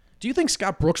 like, do you think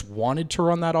Scott Brooks wanted to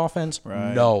run that offense?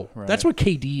 Right, no. right. That's what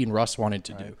KD and Russ wanted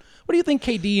to do. What do you think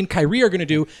KD and Kyrie are going to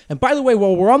do? And by the way,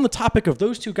 while we're on the topic of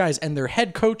those two guys and their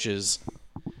head coaches,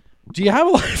 do you have a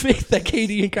lot of faith that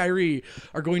KD and Kyrie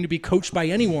are going to be coached by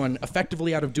anyone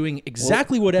effectively out of doing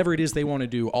exactly whatever it is they want to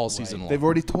do all season long? They've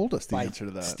already told us the answer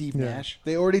to that. Steve Nash.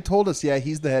 They already told us,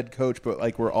 he's the head coach, but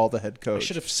like we're all the head coach. I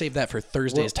should have saved that for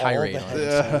Thursday's tirade.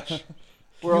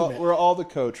 We're all the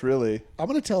coach, really. I'm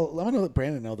gonna let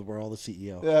Brandon know that we're all the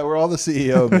CEO. Yeah, we're all the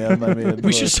CEO, man. I mean,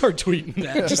 we should start tweeting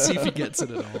that to see if he gets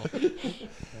it at all.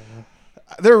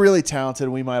 They're really talented.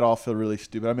 We might all feel really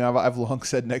stupid. I mean, I've long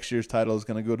said next year's title is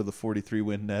going to go to the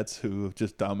 43-win Nets, who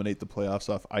just dominate the playoffs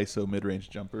off ISO mid-range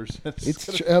jumpers.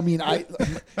 Just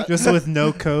with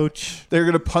no coach. They're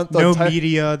going to punt the no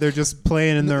media. They're just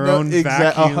playing in their own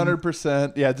vacuum.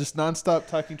 100%. Yeah, just nonstop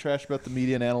talking trash about the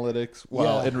media and analytics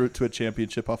while en route to a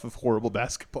championship off of horrible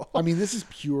basketball. I mean, this is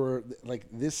pure like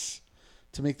this.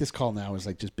 To make this call now is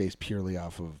like just based purely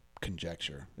off of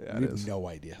conjecture. Yeah, We it have is. no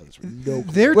idea how this works. No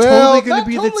clue. They're Well, totally going not to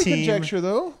be totally the team. conjecture,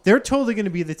 though. They're totally going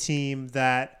to be the team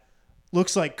that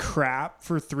looks like crap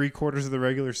for 3/4 of the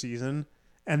regular season,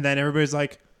 and then everybody's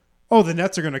like, "Oh, the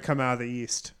Nets are going to come out of the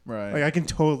East." Right. Like I can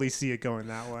totally see it going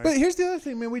that way. But here's the other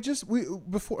thing, man.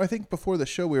 Before the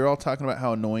show, we were all talking about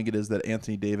how annoying it is that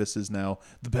Anthony Davis is now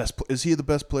the best. Is he the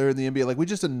best player in the NBA? Like, we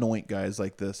just anoint guys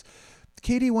like this.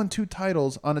 KD won 2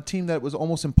 titles on a team that was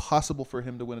almost impossible for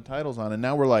him to win titles on, and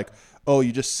now we're like, oh,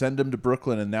 you just send him to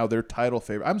Brooklyn, and now they're title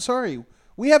favorite. I'm sorry.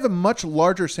 We have a much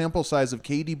larger sample size of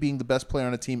KD being the best player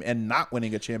on a team and not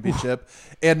winning a championship,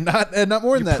 and not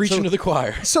more than that. Preaching to the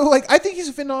choir. So, like, I think he's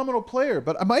a phenomenal player,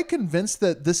 but am I convinced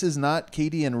that this is not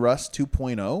KD and Russ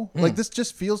 2.0? Like, this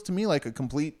just feels to me like a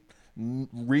complete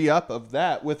re-up of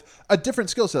that with a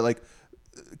different skill set. Like,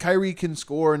 Kyrie can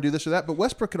score and do this or that, but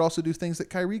Westbrook could also do things that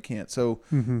Kyrie can't. So,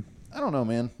 I don't know,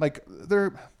 man. Like,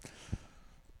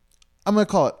 I'm going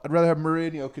to call it. I'd rather have Murray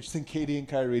and Jokic than KD and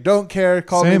Kyrie. Don't care.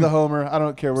 Call me Same. the homer. I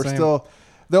don't care. We're Same. still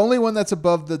the only one that's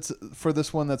above that's for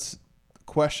this one that's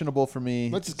questionable for me.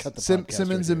 Let's just cut the Simmons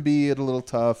podcast and Embiid a little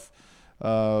tough.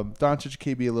 Doncic,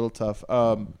 KB a little tough.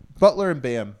 Butler and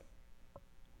Bam.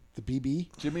 The BB.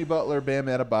 Jimmy Butler, Bam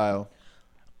Adebayo.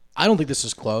 I don't think this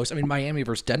is close. I mean, Miami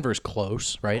versus Denver is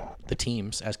close, right? The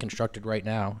teams as constructed right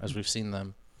now, as we've seen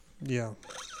them. yeah.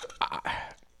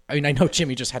 I mean, I know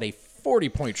Jimmy just had a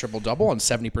 40-point triple-double on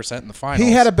 70% in the finals.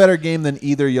 He had a better game than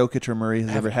either Jokic or Murray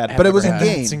has ever had. But it was a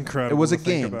game. It's incredible. It was a to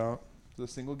think game. about. It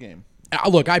was a single game.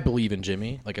 Look, I believe in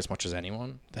Jimmy, like, as much as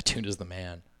anyone. That dude is the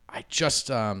man. I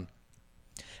just...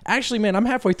 Actually, man, I'm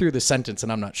halfway through the sentence,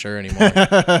 and I'm not sure anymore.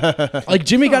 Like,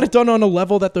 Jimmy got it done on a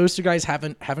level that those two guys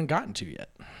haven't gotten to yet.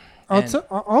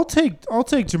 I'll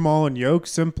take Jamal and Jokic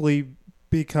simply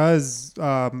because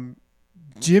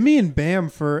Jimmy and Bam,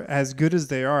 for as good as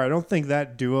they are, I don't think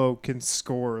that duo can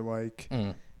score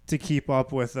to keep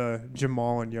up with a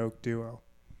Jamal and Jokic duo.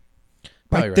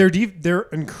 Probably Like they're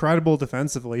incredible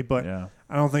defensively, but Yeah.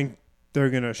 I don't think they're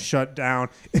gonna shut down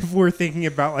if we're thinking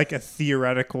about like a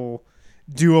theoretical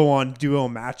duo on duo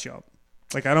matchup.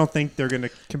 Like I don't think they're gonna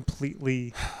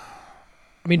completely.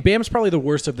 I mean, Bam's probably the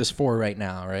worst of this 4 right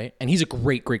now, right? And he's a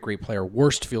great, great, great player.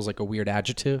 Worst feels like a weird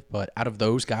adjective, but out of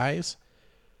those guys,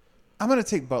 I'm going to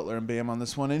take Butler and Bam on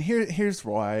this one, and here's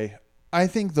why. I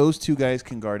think those two guys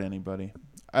can guard anybody.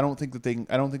 I don't think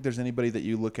there's anybody that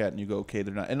you look at and you go, okay,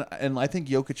 they're not. And I think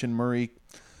Jokic and Murray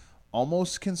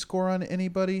almost can score on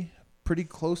anybody, pretty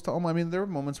close to almost. I mean, there were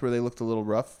moments where they looked a little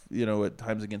rough, at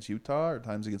times against Utah or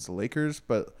times against the Lakers,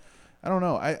 but I don't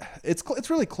know. It's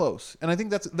really close, and I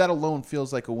think that alone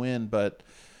feels like a win. But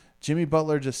Jimmy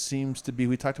Butler just seems to be.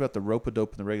 We talked about the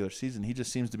rope-a-dope in the regular season. He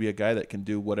just seems to be a guy that can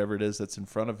do whatever it is that's in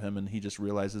front of him, and he just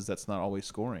realizes that's not always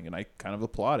scoring. And I kind of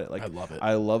applaud it. Like I love it.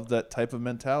 I love that type of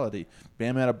mentality.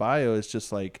 Bam Adebayo is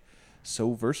just like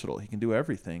so versatile. He can do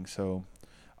everything. So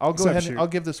I'll go ahead. I'll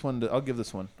give this one.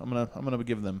 I'm gonna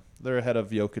give them. They're ahead of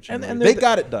Jokic and they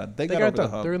got it done. They got it over the done.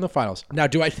 hump. They're in the finals. Now,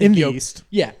 do I think In the East.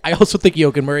 Yeah, I also think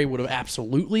Jokic and Murray would have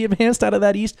absolutely advanced out of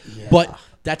that East. Yeah. But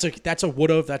that's a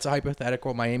would have. That's a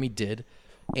hypothetical. Miami did.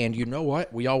 And you know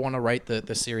what? We all want to write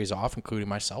the series off, including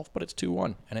myself, but it's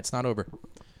 2-1, and it's not over.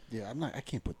 Yeah, I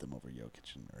can't put them over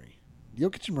Jokic and Murray.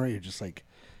 Jokic and Murray are just like,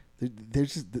 they're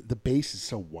just the base is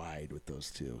so wide with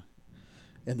those two,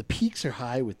 and the peaks are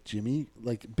high with Jimmy.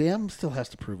 Like Bam still has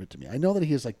to prove it to me. I know that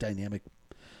he has like dynamic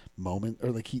moment,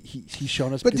 or like he's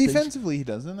shown us. But good things. defensively, he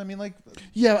doesn't. I mean, like,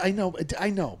 Yeah, I know, but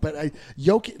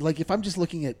Jokic. Like if I'm just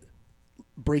looking at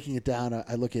breaking it down,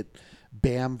 I look at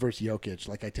Bam versus Jokic.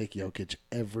 Like I take Jokic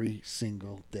every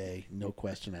single day, no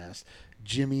question asked.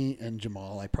 Jimmy and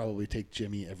Jamal, I probably take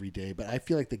Jimmy every day, but I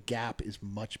feel like the gap is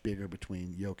much bigger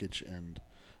between Jokic and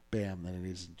Bam than it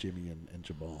is Jimmy and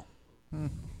Jamal.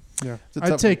 Yeah, It's a I'd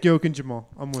tough take Jokic and Jamal.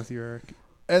 I'm with you, Eric.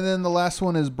 and then the last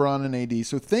one is Bron and AD.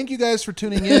 So thank you guys for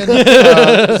tuning in. This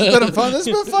has been fun. This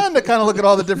has been fun to kind of look at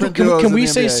all the different duos. Can in we the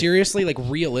say NBA. seriously, like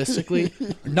realistically,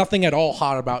 nothing at all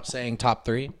hot about saying top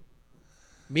 3?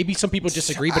 Maybe some people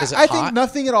disagree, but is it I hot? think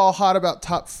nothing at all hot about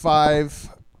top 5.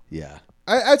 Yeah.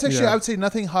 I would say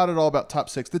nothing hot at all about top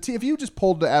 6. The team, if you just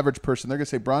polled the average person, they're gonna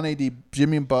say Bron, AD,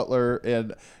 Jimmy and Butler,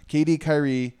 and KD,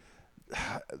 Kyrie.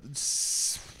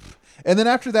 And then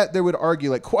after that, they would argue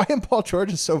like Kawhi and Paul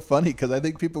George is so funny because I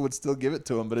think people would still give it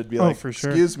to him, but it'd be like, for sure.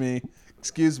 excuse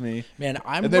me, Man,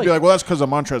 and they'd be like, well, that's because of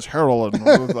Montrezl Harrell, and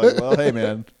I was like, well, hey,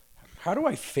 man. how do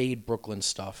I fade Brooklyn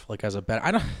stuff like as a bet?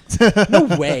 I don't.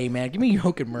 No way, man. Give me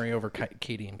Jokic and Murray over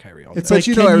KD and Kyrie all day. It's But like,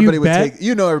 you know can everybody you would bet? take.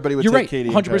 You know everybody would You're take right.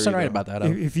 KD. 100% and right Kyrie, about that.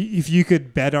 If you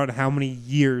could bet on how many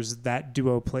years that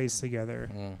duo plays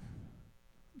together,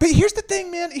 But here's the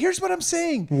thing, man. Here's what I'm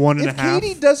saying. 1.5. If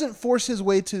KD doesn't force his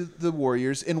way to the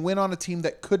Warriors and win on a team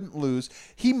that couldn't lose,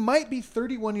 he might be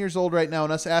 31 years old right now,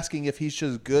 and us asking if he's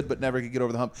just good but never could get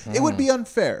over the hump. It would be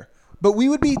unfair. But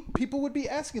people would be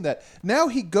asking that. Now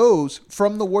he goes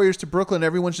from the Warriors to Brooklyn.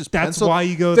 Everyone's just That's penciled. why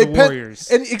you go to the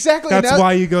Warriors. And exactly. That's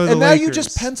why you go to the Lakers. And now you Lakers.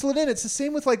 just pencil it in. It's the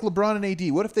same with like LeBron and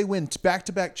AD. What if they win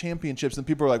back-to-back championships and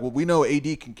people are like, well, we know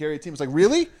AD can carry a team. It's like,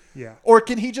 really? Yeah. Or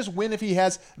can he just win if he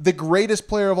has the greatest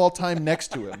player of all time next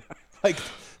to him? Like,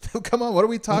 come on, what are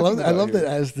we talking about? I love here? that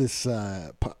as this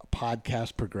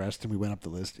podcast progressed and we went up the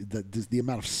list, the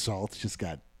amount of salt just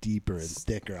got deeper and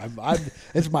thicker.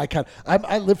 It's my kind.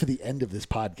 I live for the end of this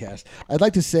podcast. I'd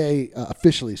like to say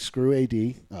officially, screw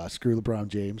AD, screw LeBron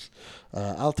James.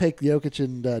 I'll take Jokic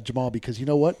and Jamal because you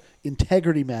know what?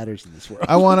 Integrity matters in this world.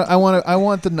 I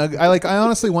want the Nuggets. I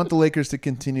honestly want the Lakers to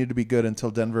continue to be good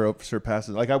until Denver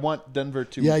surpasses. Like I want Denver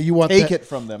to take it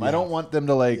from them. Yeah. I don't want them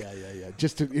to like. Yeah.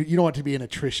 You don't want it to be an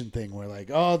attrition thing where like,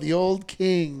 oh, the old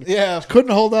king, couldn't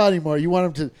hold on anymore. You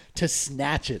want him to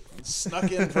snatch it.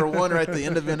 Snuck in for one right at the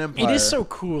end of an empire. It is so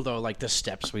cool though, like the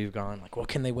steps we've gone. Like, well,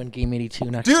 can they win Game 82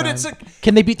 next Dude, time?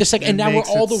 Can they beat the second? And now we're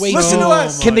all the way. Listen to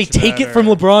us. Can they take it from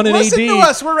LeBron and Listen AD? to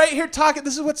us. We're right here talking.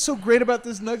 This is what's so great about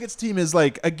this Nuggets team is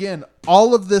like, again,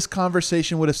 all of this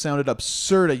conversation would have sounded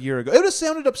absurd a year ago. It would have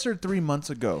sounded absurd 3 months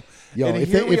ago. And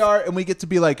here we are, and we get to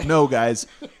be like, no, guys,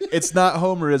 it's not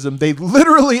homerism. They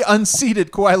literally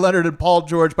unseated Kawhi Leonard and Paul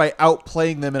George by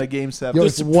outplaying them in a Game 7. Yo,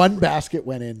 if one basket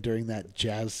went in during that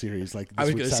Jazz series, like this I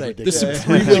was going to say, the ridiculous.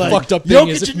 supremely fucked up thing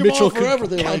is if Mitchell could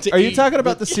They're count to Are you 8. talking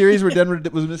about the series where Denver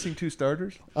was missing 2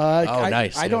 starters?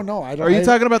 Nice. I don't know. Are you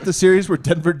talking about the series where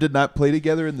Denver did not play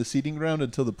together in the seeding round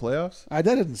until the playoffs? That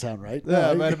didn't sound right.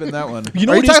 Yeah, it might have been that one. You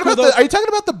know are what you is talking cool, about are you talking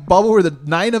about the bubble where the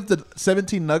 9 of the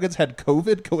 17 Nuggets had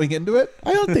COVID going into it?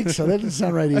 I don't think so. That doesn't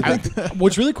sound right either.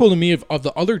 What's really cool to me of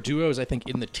the other duos, I think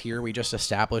in the tier we just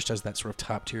established as that sort of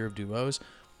top tier of duos,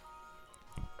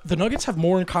 the Nuggets have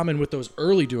more in common with those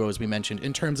early duos we mentioned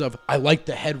in terms of I like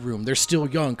the headroom. They're still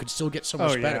young, could still get so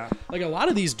much better. Like a lot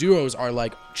of these duos are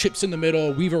like chips in the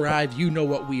middle. We've arrived. You know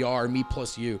what we are. Me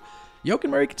plus you. Jokic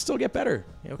and Murray can still get better.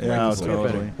 Get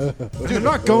better. Dude, they're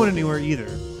not going anywhere either.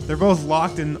 They're both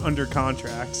locked in under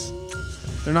contracts.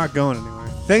 They're not going anywhere.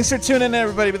 Thanks for tuning in,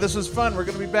 everybody. But this was fun. We're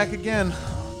going to be back again.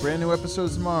 Brand new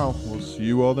episodes tomorrow. We'll see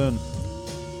you all then.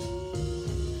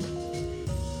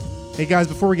 Hey guys,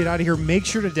 before we get out of here, make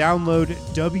sure to download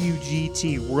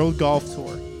WGT World Golf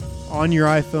Tour on your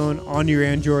iPhone, on your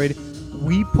Android.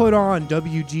 We put on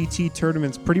WGT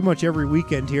tournaments pretty much every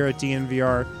weekend here at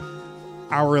DNVR.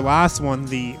 Our last one,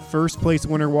 the first place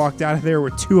winner walked out of there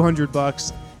with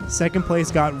 $200. Second place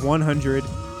got $100.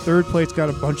 Third place got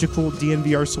a bunch of cool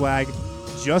DNVR swag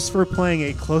just for playing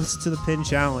a close to the pin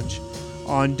challenge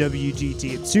on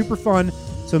WGT. It's super fun,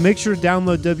 so make sure to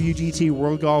download WGT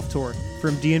World Golf Tour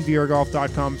from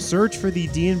DNVRgolf.com. Search for the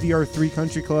DNVR 3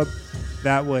 Country Club.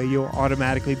 That way you'll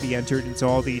automatically be entered into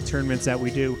all the tournaments that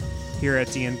we do here at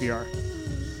DNVR.